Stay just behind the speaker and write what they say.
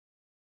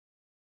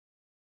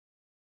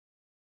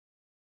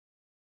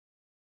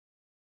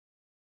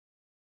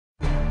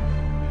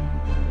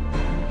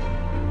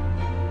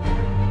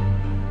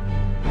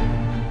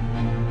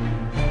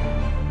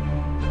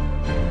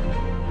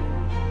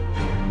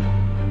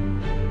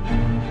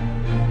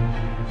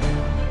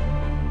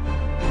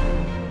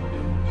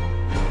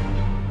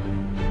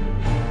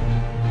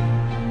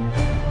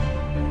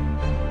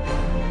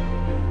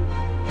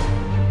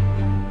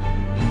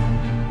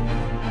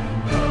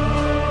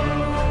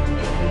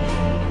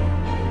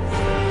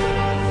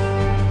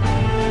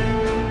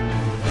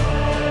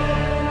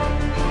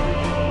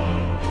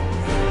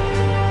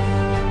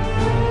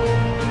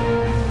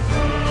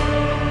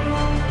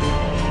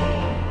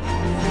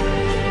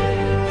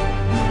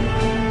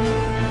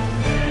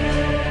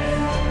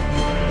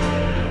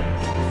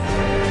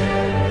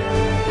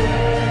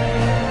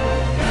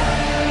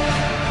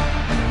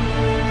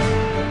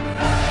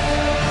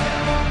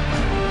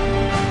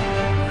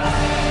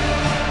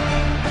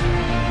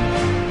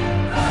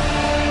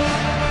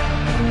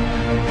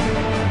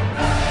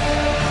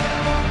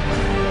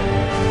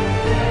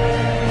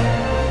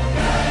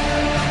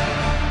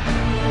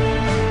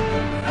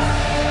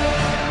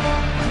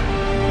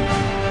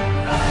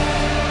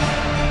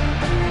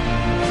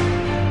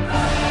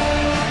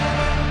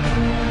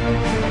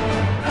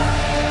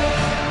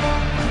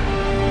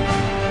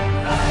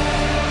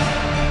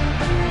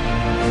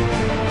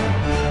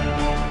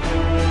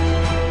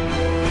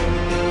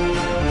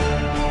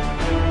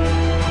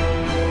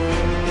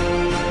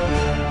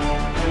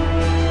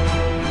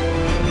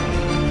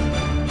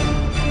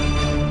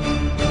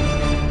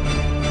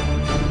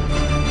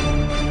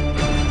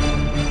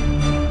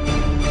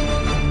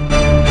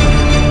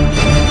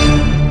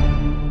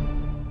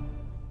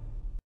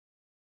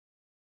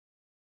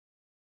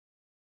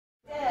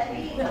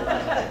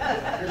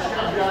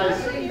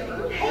Guys. Hey,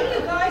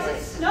 you guys,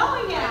 it's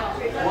snowing out.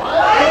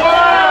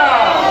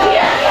 Wow!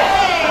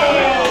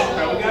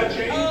 Now we got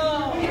chain.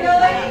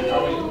 Really?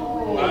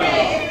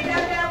 Okay, is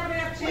that now we're going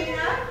to have chain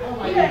up?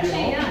 You got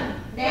chain up.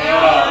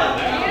 Now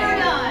you're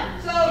done.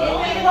 So,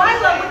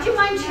 Lila, would you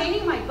mind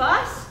chaining my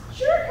bus?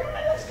 Sure, come on,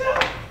 let's go.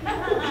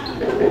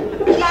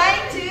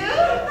 Trying to?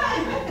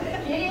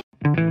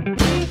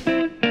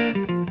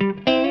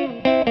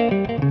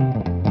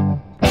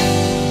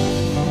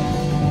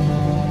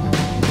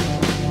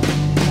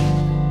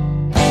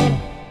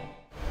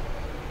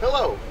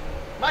 Hello,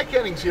 Mike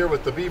Hennings here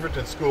with the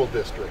Beaverton School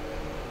District.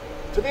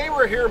 Today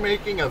we're here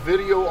making a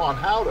video on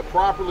how to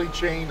properly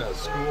chain a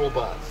school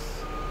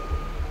bus.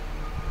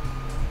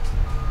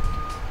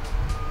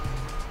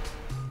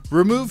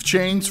 Remove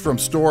chains from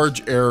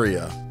storage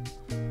area.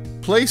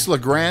 Place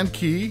Legrand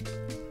key,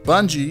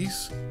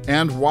 bungees,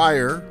 and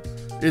wire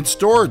in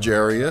storage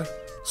area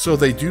so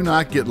they do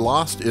not get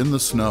lost in the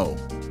snow.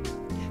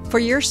 For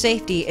your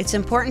safety, it's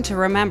important to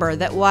remember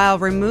that while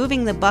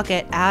removing the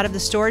bucket out of the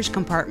storage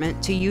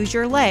compartment to use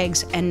your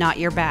legs and not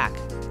your back.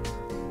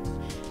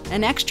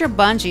 An extra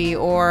bungee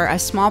or a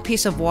small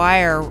piece of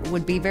wire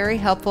would be very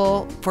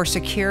helpful for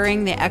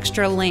securing the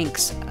extra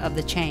links of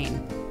the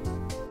chain.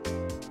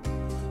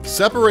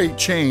 Separate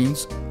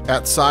chains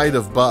at side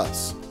of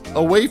bus,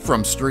 away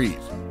from street.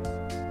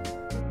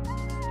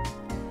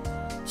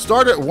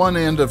 Start at one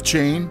end of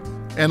chain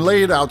and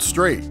lay it out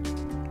straight,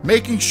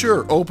 making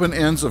sure open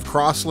ends of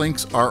cross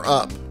links are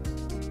up.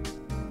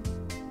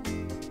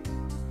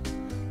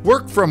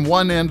 Work from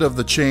one end of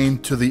the chain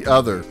to the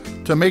other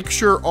to make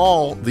sure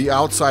all the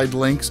outside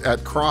links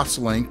at cross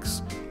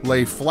links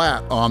lay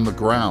flat on the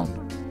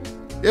ground.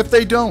 If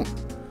they don't,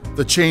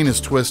 the chain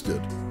is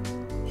twisted.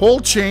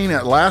 Hold chain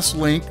at last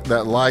link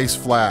that lies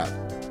flat.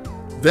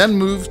 Then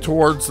move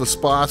towards the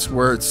spots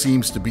where it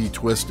seems to be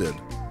twisted.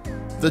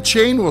 The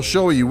chain will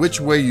show you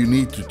which way you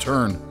need to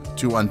turn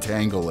to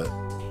untangle it.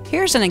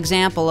 Here's an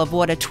example of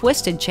what a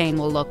twisted chain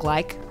will look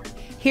like.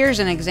 Here's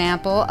an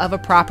example of a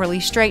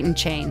properly straightened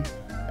chain.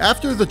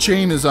 After the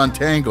chain is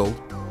untangled,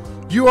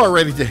 you are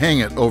ready to hang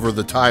it over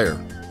the tire.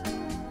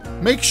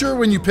 Make sure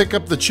when you pick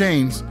up the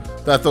chains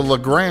that the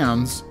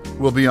Legrands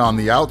will be on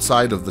the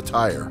outside of the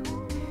tire.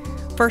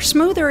 For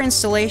smoother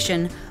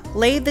installation,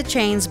 lay the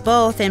chains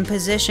both in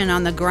position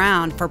on the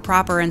ground for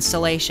proper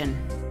installation.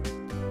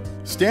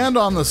 Stand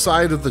on the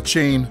side of the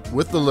chain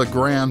with the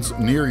Legrands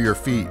near your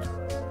feet.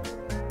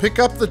 Pick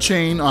up the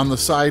chain on the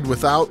side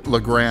without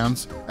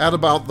Legrands at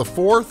about the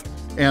 4th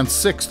and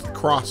 6th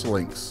cross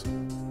links.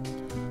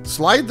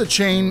 Slide the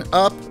chain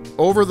up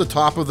over the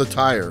top of the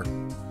tire.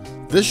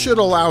 This should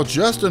allow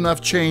just enough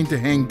chain to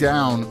hang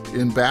down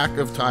in back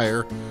of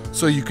tire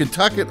so you can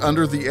tuck it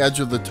under the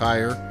edge of the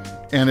tire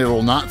and it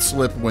will not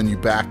slip when you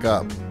back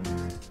up.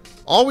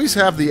 Always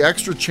have the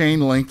extra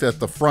chain length at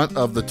the front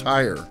of the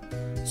tire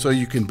so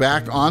you can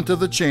back onto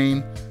the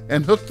chain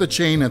and hook the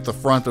chain at the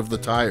front of the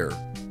tire.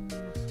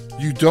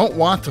 You don't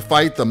want to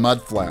fight the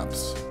mud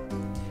flaps.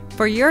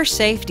 For your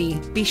safety,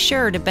 be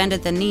sure to bend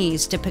at the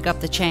knees to pick up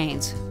the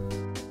chains.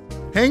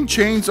 Hang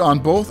chains on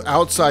both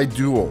outside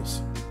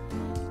duals.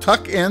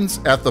 Tuck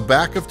ends at the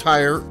back of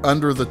tire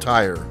under the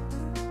tire.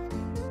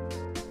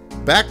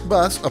 Back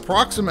bus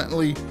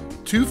approximately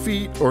 2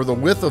 feet or the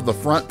width of the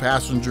front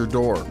passenger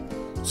door,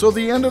 so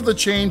the end of the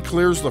chain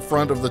clears the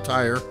front of the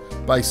tire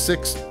by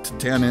 6 to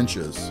 10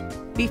 inches.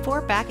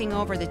 Before backing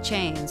over the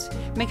chains,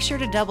 make sure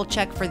to double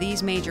check for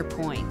these major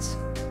points.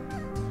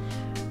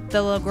 The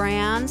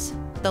Legrands,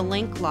 the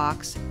link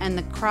locks, and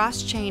the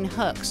cross chain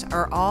hooks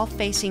are all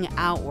facing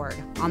outward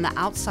on the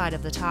outside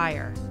of the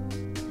tire.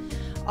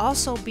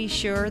 Also be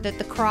sure that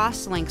the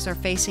cross links are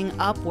facing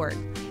upward.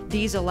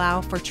 These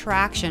allow for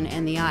traction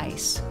in the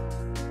ice.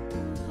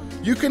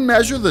 You can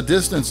measure the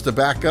distance to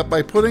back up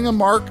by putting a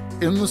mark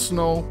in the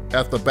snow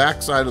at the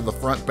back side of the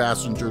front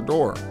passenger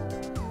door.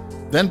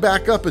 Then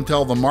back up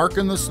until the mark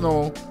in the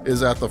snow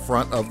is at the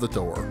front of the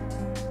door.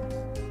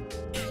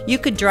 You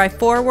could drive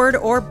forward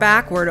or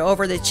backward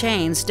over the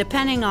chains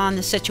depending on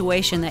the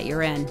situation that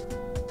you're in.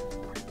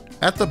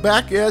 At the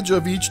back edge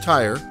of each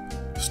tire,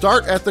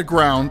 start at the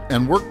ground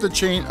and work the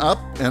chain up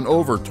and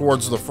over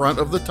towards the front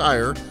of the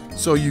tire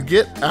so you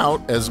get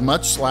out as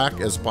much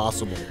slack as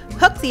possible.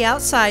 Hook the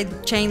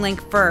outside chain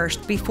link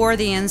first before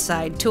the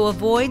inside to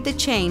avoid the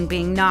chain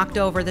being knocked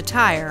over the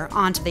tire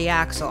onto the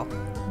axle.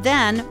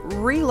 Then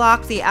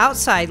relock the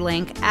outside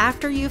link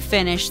after you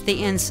finish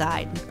the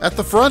inside. At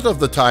the front of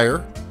the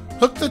tire,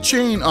 hook the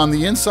chain on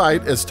the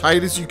inside as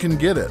tight as you can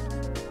get it.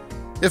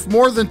 If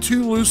more than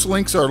 2 loose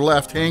links are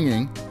left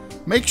hanging,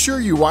 make sure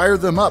you wire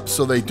them up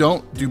so they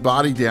don't do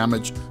body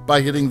damage by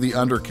hitting the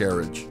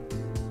undercarriage,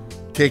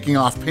 taking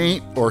off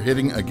paint, or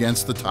hitting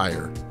against the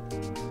tire.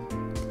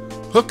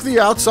 Hook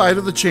the outside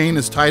of the chain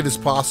as tight as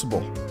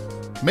possible.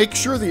 Make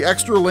sure the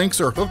extra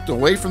links are hooked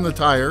away from the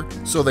tire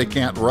so they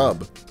can't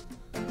rub.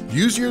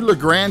 Use your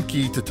Legrand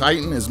key to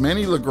tighten as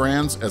many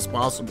Legrands as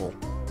possible.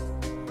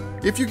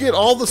 If you get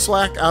all the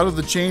slack out of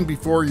the chain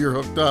before you're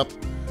hooked up,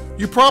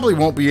 you probably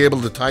won't be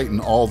able to tighten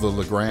all the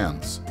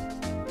Legrands.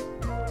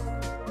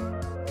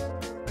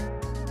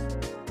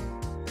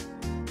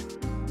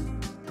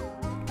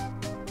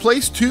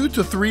 Place 2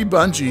 to 3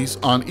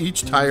 bungees on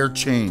each tire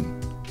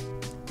chain.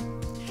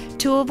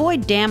 To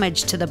avoid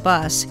damage to the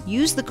bus,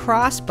 use the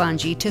cross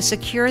bungee to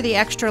secure the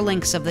extra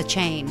links of the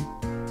chain.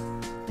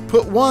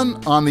 Put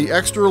one on the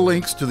extra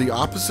links to the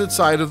opposite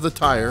side of the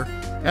tire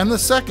and the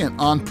second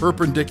on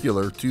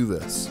perpendicular to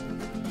this.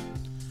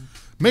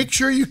 Make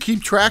sure you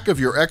keep track of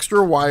your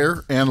extra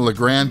wire and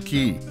Legrand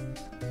key.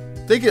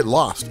 They get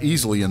lost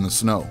easily in the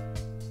snow.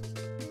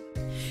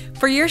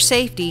 For your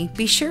safety,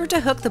 be sure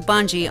to hook the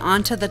bungee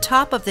onto the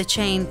top of the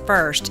chain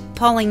first,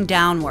 pulling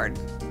downward.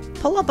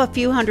 Pull up a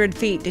few hundred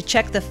feet to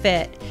check the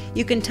fit.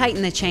 You can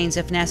tighten the chains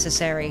if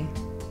necessary.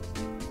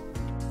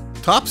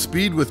 Top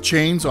speed with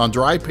chains on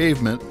dry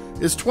pavement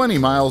is 20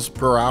 miles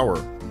per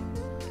hour.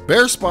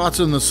 Bare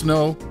spots in the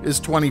snow is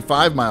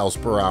 25 miles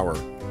per hour.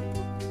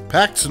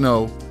 Packed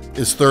snow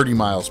is 30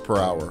 miles per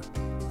hour.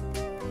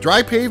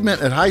 Dry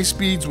pavement at high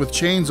speeds with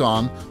chains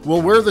on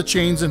will wear the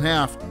chains in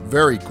half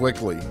very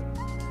quickly.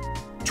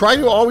 Try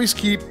to always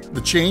keep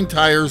the chain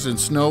tires in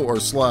snow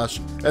or slush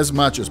as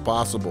much as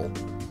possible.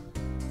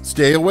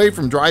 Stay away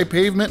from dry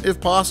pavement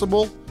if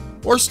possible,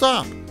 or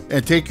stop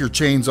and take your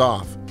chains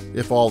off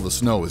if all the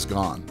snow is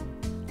gone.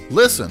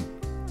 Listen,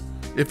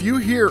 if you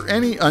hear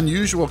any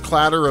unusual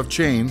clatter of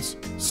chains,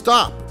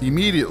 stop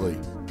immediately.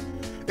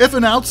 If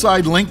an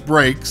outside link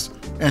breaks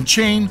and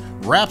chain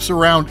wraps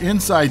around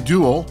inside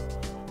dual,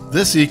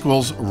 this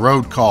equals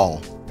road call.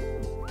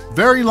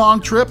 Very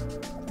long trip,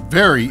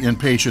 very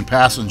impatient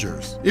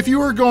passengers. If you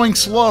are going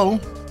slow,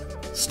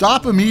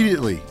 stop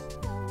immediately.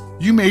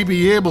 You may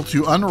be able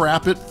to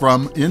unwrap it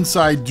from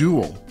inside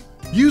dual.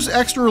 Use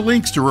extra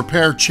links to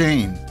repair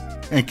chain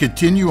and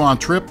continue on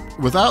trip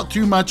without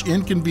too much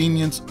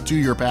inconvenience to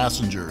your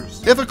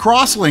passengers. If a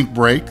crosslink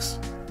breaks,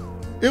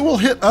 it will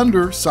hit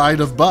under side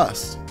of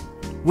bus,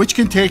 which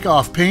can take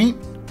off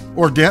paint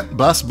or dent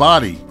bus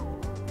body.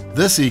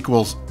 This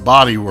equals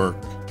body work.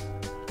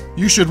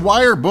 You should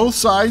wire both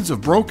sides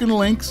of broken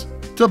links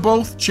to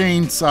both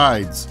chain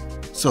sides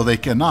so they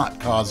cannot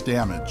cause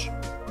damage.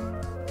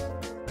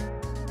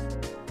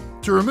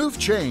 To remove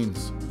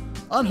chains,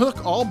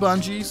 unhook all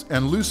bungees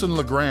and loosen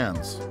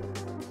Legrands.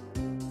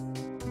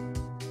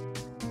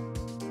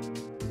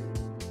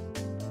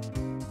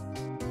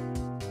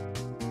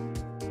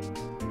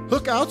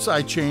 Hook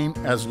outside chain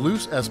as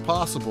loose as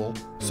possible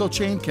so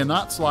chain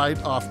cannot slide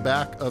off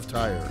back of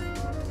tire.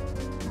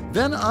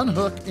 Then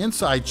unhook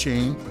inside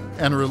chain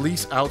and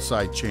release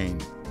outside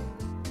chain.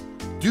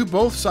 Do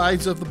both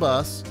sides of the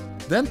bus,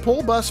 then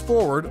pull bus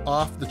forward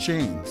off the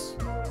chains.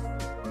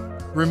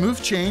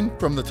 Remove chain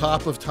from the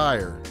top of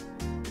tire.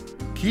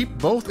 Keep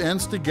both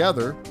ends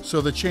together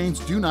so the chains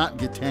do not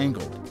get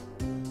tangled.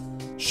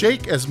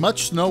 Shake as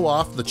much snow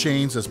off the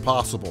chains as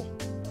possible.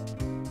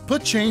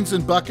 Put chains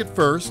in bucket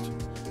first,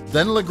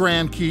 then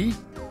Legrand key,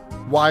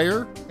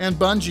 wire, and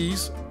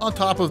bungees on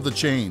top of the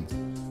chains.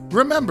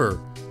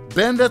 Remember,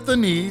 bend at the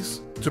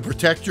knees to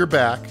protect your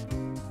back,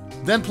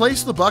 then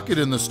place the bucket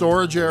in the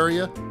storage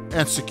area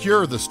and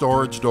secure the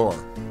storage door.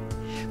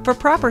 For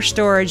proper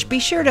storage, be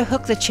sure to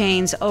hook the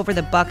chains over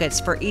the buckets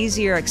for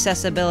easier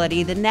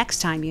accessibility the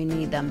next time you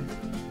need them.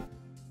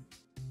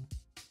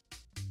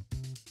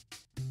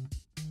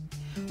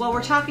 While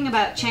we're talking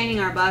about chaining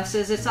our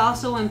buses, it's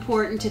also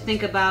important to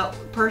think about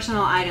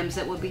personal items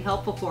that would be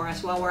helpful for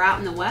us while we're out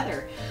in the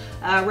weather.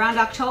 Around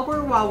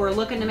October, while we're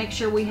looking to make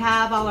sure we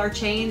have all our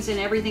chains and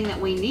everything that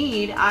we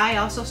need, I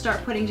also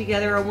start putting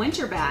together a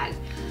winter bag.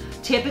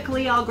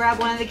 Typically, I'll grab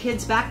one of the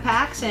kids'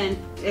 backpacks and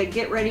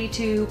get ready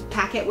to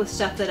pack it with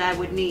stuff that I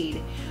would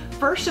need.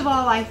 First of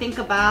all, I think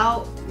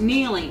about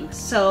kneeling.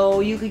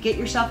 So you could get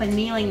yourself a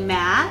kneeling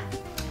mat,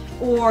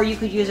 or you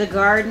could use a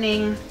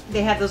gardening,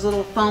 they have those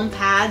little foam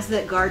pads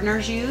that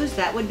gardeners use.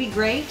 That would be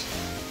great.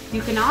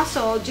 You can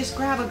also just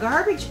grab a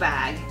garbage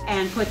bag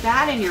and put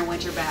that in your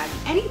winter bag.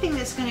 Anything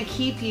that's going to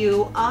keep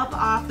you up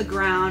off the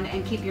ground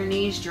and keep your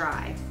knees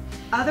dry.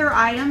 Other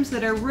items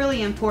that are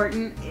really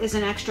important is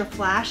an extra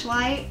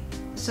flashlight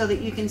so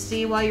that you can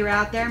see while you're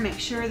out there. Make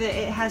sure that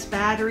it has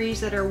batteries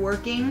that are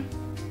working.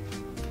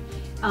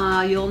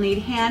 You'll need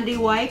handy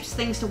wipes,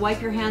 things to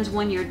wipe your hands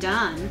when you're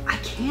done. I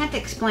can't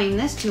explain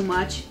this too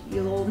much.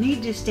 You'll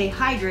need to stay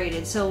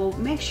hydrated, so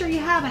make sure you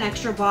have an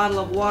extra bottle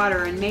of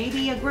water and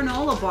maybe a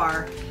granola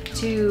bar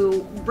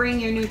to bring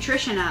your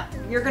nutrition up.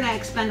 You're going to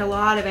expend a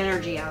lot of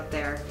energy out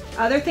there.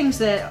 Other things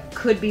that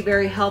could be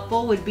very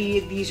helpful would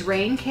be these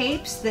rain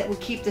capes that would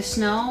keep the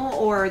snow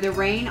or the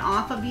rain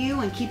off of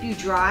you and keep you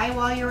dry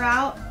while you're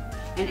out.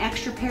 An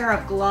extra pair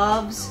of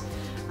gloves,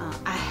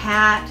 a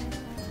hat.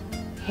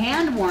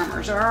 Hand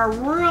warmers are a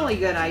really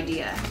good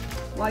idea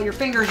while your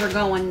fingers are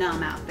going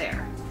numb out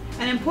there.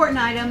 An important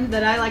item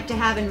that I like to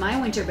have in my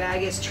winter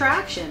bag is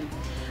traction.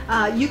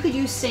 You could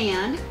use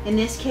sand. In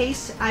this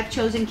case, I've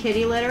chosen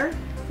kitty litter.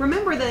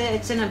 Remember that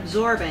it's an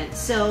absorbent,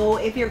 so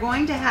if you're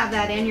going to have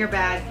that in your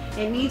bag,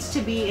 it needs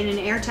to be in an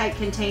airtight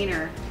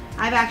container.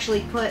 I've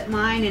actually put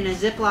mine in a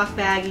Ziploc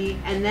baggie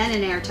and then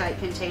an airtight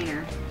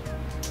container.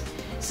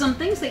 Some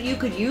things that you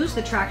could use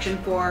the traction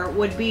for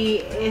would be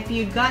if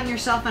you'd gotten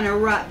yourself in a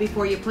rut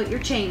before you put your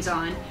chains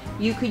on,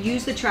 you could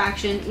use the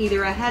traction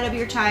either ahead of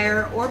your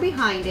tire or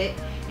behind it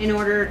in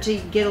order to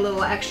get a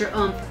little extra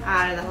oomph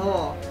out of the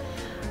hole.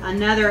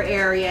 Another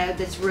area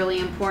that's really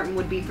important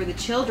would be for the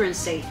children's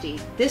safety.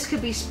 This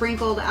could be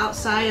sprinkled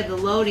outside of the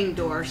loading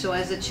door, so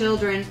as the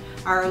children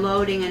are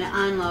loading and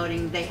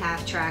unloading, they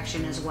have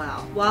traction as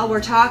well. While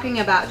we're talking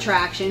about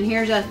traction,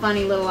 here's a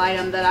funny little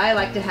item that I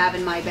like to have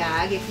in my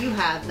bag, if you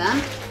have them.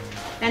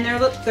 And they're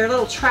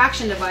little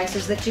traction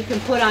devices that you can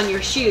put on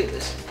your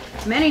shoes.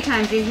 Many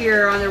times you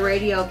hear on the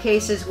radio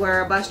cases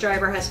where a bus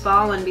driver has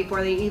fallen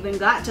before they even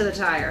got to the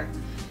tire.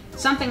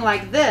 Something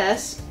like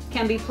this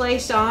can be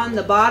placed on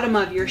the bottom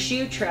of your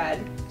shoe tread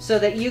so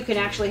that you can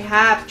actually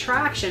have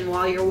traction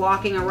while you're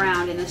walking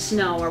around in the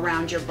snow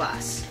around your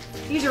bus.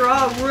 These are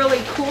all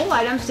really cool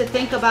items to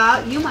think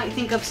about. You might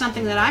think of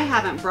something that I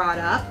haven't brought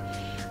up.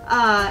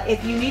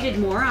 If you needed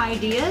more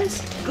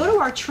ideas, go to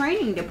our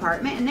training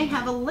department and they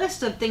have a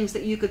list of things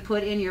that you could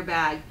put in your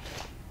bag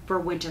for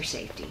winter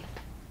safety.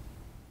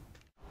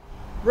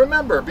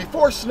 Remember,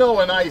 before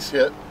snow and ice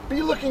hit,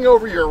 be looking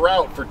over your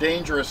route for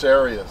dangerous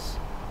areas.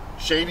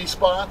 Shady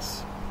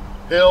spots,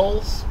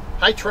 hills,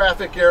 high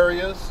traffic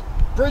areas,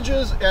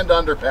 bridges, and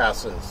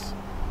underpasses.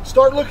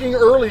 Start looking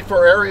early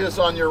for areas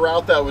on your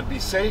route that would be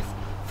safe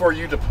for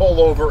you to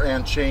pull over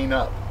and chain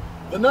up.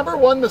 The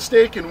 #1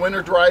 mistake in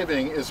winter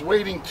driving is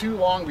waiting too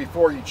long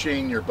before you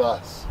chain your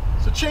bus.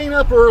 So chain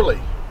up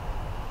early.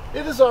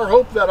 It is our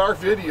hope that our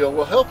video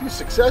will help you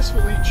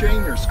successfully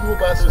chain your school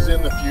buses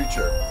in the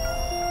future.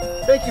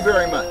 Thank you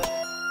very much.